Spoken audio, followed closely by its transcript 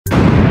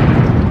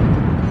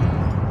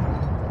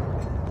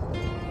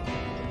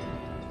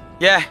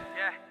Yeah.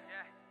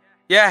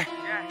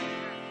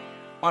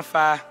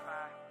 1-5.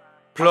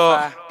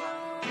 Plug.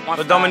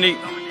 The Dominique.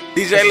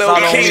 DJ Lil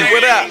Quill,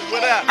 what up?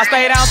 I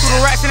stay down through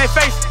the racks in their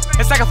face.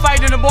 It's like a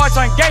fight and the boy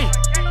turn gay.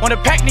 When the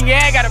pack nigga,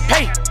 I gotta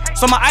pay.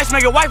 So my ice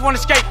make your wife wanna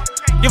skate.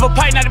 Give a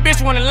pipe, now the bitch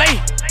wanna lay.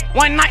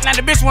 One night, now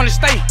the bitch wanna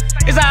stay.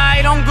 It's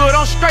alright, I'm good,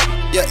 I'm straight.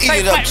 Yeah,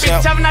 eat it up,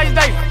 champ. Bitch, have a nice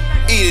day.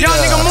 Eat it Young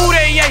up. nigga move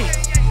that yay.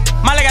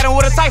 My leg got him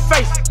with a tight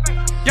face.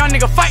 Young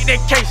nigga fight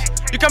that case.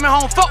 You coming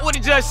home, fuck what the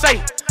judge say.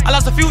 I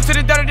lost a few to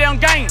the dirty damn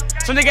game.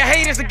 So nigga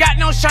hate it's a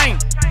goddamn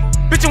shame.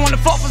 Bitch, you wanna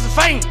fuck for some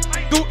fame.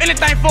 Do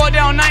anything for a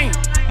damn name.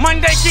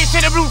 Monday kids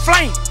hit the blue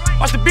flame.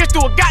 Watch the bitch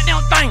do a goddamn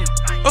thing.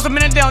 Throw some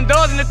minute down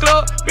doors in the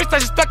club. Bitch,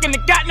 that you stuck in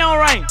the goddamn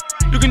rain.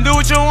 You can do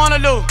what you wanna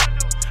do.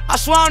 I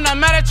swear I'm not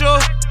mad at you.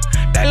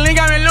 That link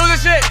got me losing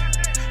shit.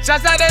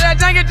 Shots out that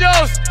junkie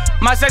juice.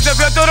 My sex up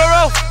here through the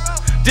roof.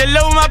 Just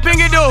look what my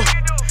pinky do.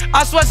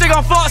 I swear she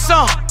gon' fuck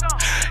some.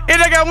 If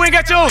they got wink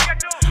at you.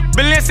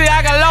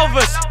 Balenciaga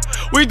loafers.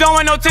 We don't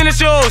want no tennis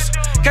shoes.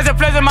 Catch a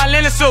pleasure in my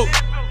linen suit.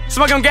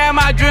 Smoking gas,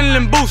 my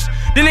adrenaline boost.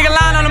 These niggas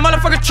lying on the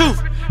motherfucking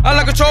truth. I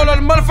like control of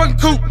the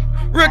motherfucking coupe.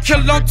 Real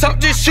killer don't talk,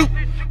 just shoot.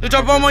 Just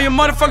drop bomb on your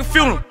motherfucking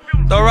funeral.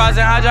 Throw rise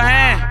and hide your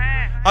hand.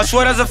 I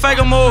swear that's a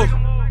faker move.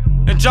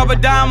 And drop a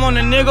dime on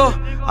the nigga.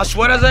 I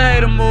swear that's a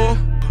hater move.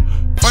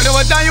 First they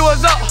was down, you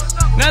was up.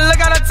 Now look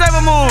how the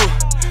table move.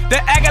 They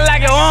acting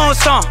like you own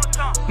some.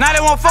 Now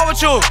they won't fuck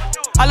with you.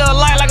 I look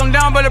light like I'm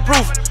down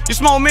bulletproof. You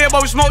smoke me,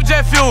 but we smoke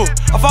jet fuel.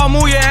 I fall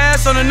move your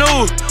ass on the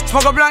news.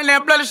 Smoke a blunt,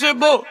 then bloody shit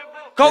book.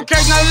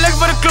 Cocaine, now looking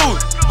for the clues.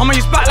 I'm in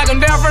your spot like I'm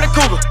down for the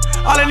cougar.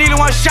 All I need is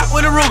one shot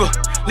with a Ruger.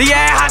 Leave your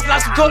ass hot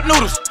like some cooked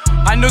noodles.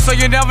 I knew so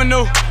you never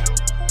knew.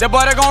 That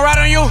boy that gon' ride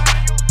on you.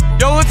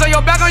 Your hood turn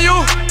your back on you.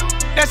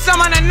 That's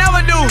something I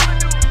never do.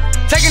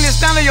 Taking this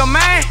down to your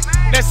man.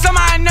 That's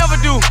something I never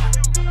do.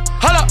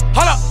 Hold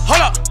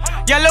up.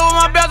 Yeah, look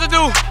what my bells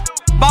do.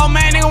 Ball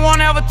man nigga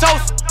wanna have a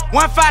toast.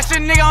 1-5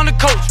 shit nigga on the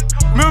coach.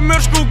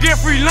 Middle school get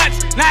free lunch.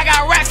 Now I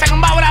got racks, I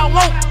can buy what I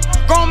want.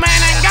 Grown man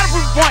ain't got a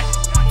proof point.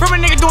 From a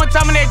nigga doing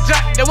time in that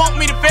junk. They want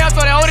me to fail,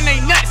 so they holding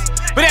they nuts.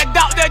 But that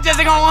dog there just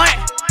ain't gon' hunt.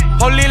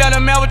 Police let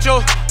them mail with you,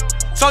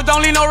 so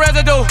don't leave no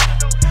residue.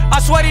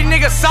 I swear these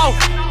niggas soft,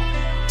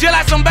 just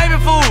like some baby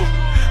food.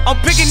 I'm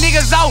picking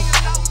niggas off,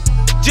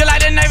 just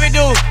like the Navy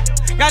do.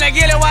 Gotta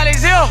get it while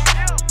it's here,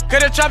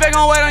 cause the trap ain't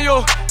gon' wait on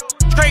you.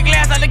 Straight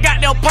glass out the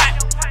goddamn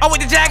pot. I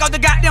with the jag off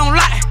the goddamn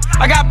lot.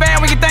 I got bad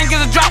when you think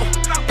it's a drop.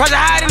 Pressure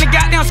high in the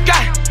goddamn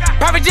sky.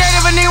 Private jet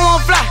if a nigga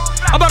won't fly.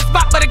 I'm about to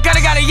spot, but the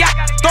gutter got a yacht.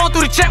 Throwing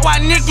through the check while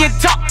a nigga get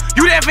top.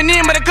 You the F&N,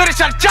 but the coulda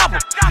shot a chopper.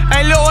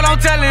 Hey, look what I'm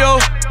telling you.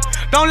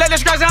 Don't let the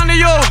scratch under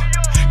you.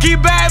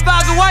 Keep bad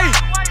vibes away,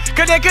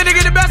 cause they coulda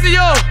get the best of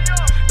you.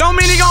 Don't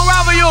mean he gon'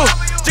 rival you,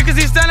 just cause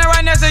he's standing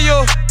right next to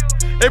you.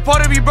 They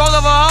part to be bros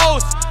over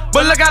hoes,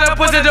 but look how the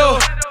pussy do.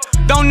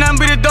 Don't nothing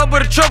be the dope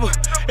but a triple.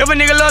 If a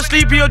nigga love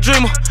sleep, he a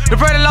dreamer. The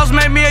brother lost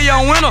made me a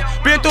young winner.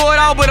 Been through it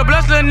all, but a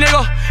blessed little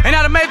nigga. And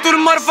I done made through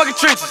the motherfucking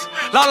trenches.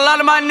 Lost a lot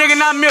of my niggas,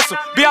 not miss 'em.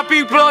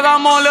 BIP plugs,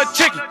 I'm on a little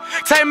chicken.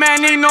 Say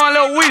man, need know a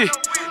little weedy.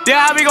 Then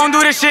how we gon'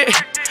 do this shit?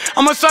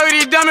 I'ma show you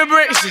these dummy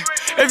bricks.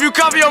 If you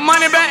cover your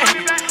money back,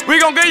 we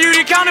gon' give you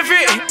the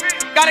counterfeit.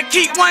 Gotta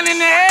keep one in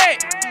the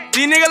head.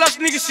 These niggas love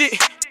sneaker shit.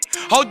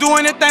 Ho do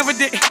anything for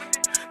dick.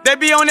 They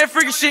be on that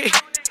freaky shit.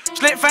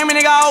 Slit famous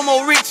nigga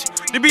almost rich.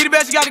 To be the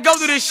best, you gotta go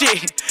through this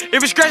shit.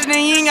 If it's scratching,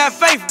 then you ain't got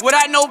faith.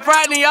 Without no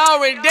pride, then you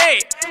already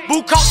dead.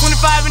 Boot caught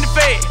 25 in the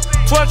fed.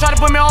 12 try to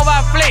put me over,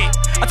 I fled.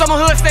 I told my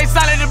hood stay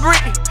solid to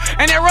brick.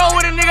 And they roll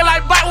with a nigga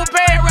like bite with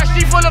bad rush.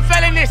 She full of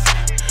felonies.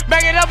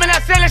 Back it up and I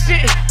sell it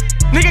shit.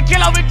 Nigga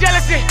kill over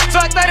jealousy. So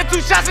I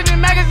 32 shots in the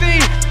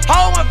magazine.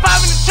 Hold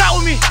 1-5 in the trap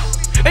with me.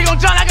 They gon'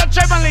 jump like I'm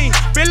trampoline.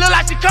 Bitch look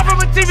like she come from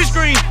a TV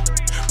screen.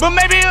 But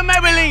maybe a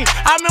Maybelline.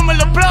 I remember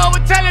the plug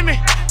was telling me,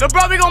 the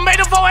bro, we gon' make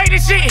the 4 hate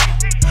this shit.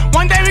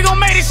 One day we gon'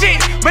 make this shit.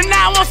 But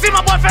now I won't see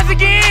my boy fast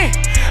again.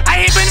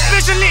 I ain't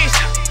beneficial list.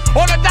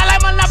 Or the die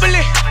like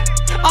Monopoly.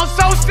 I'm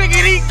so sick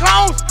of these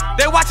clones.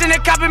 They watching, they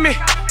copy me.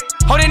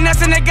 Holding nuts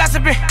and they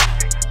gossiping.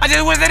 I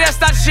just wish that they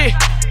start shit.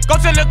 Go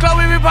to the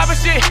club, we be poppin'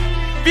 shit.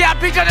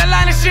 VIP to the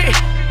line of shit.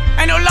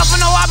 Ain't no love for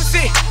no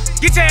opposite.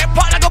 Get your head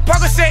popped like a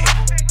Percocet.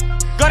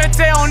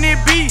 GuddaTay on this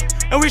beat,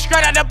 and we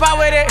straight out the pot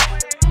with it.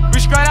 We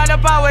straight out the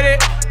pot with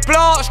it.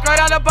 Plug, straight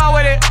out the pot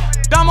with it.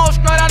 Dumbo,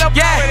 straight out the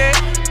pot with it.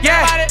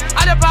 Yeah,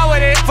 out the pot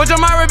with it. For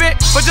Jamari bit,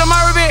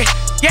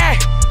 yeah.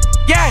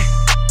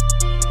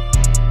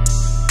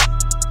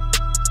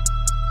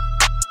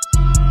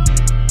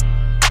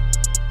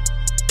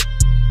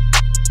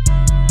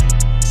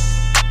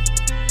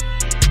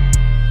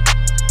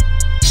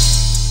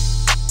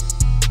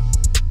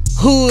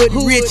 Hood,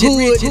 rich.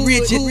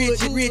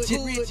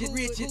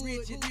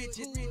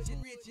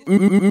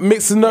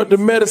 Mixing up the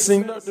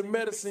medicine.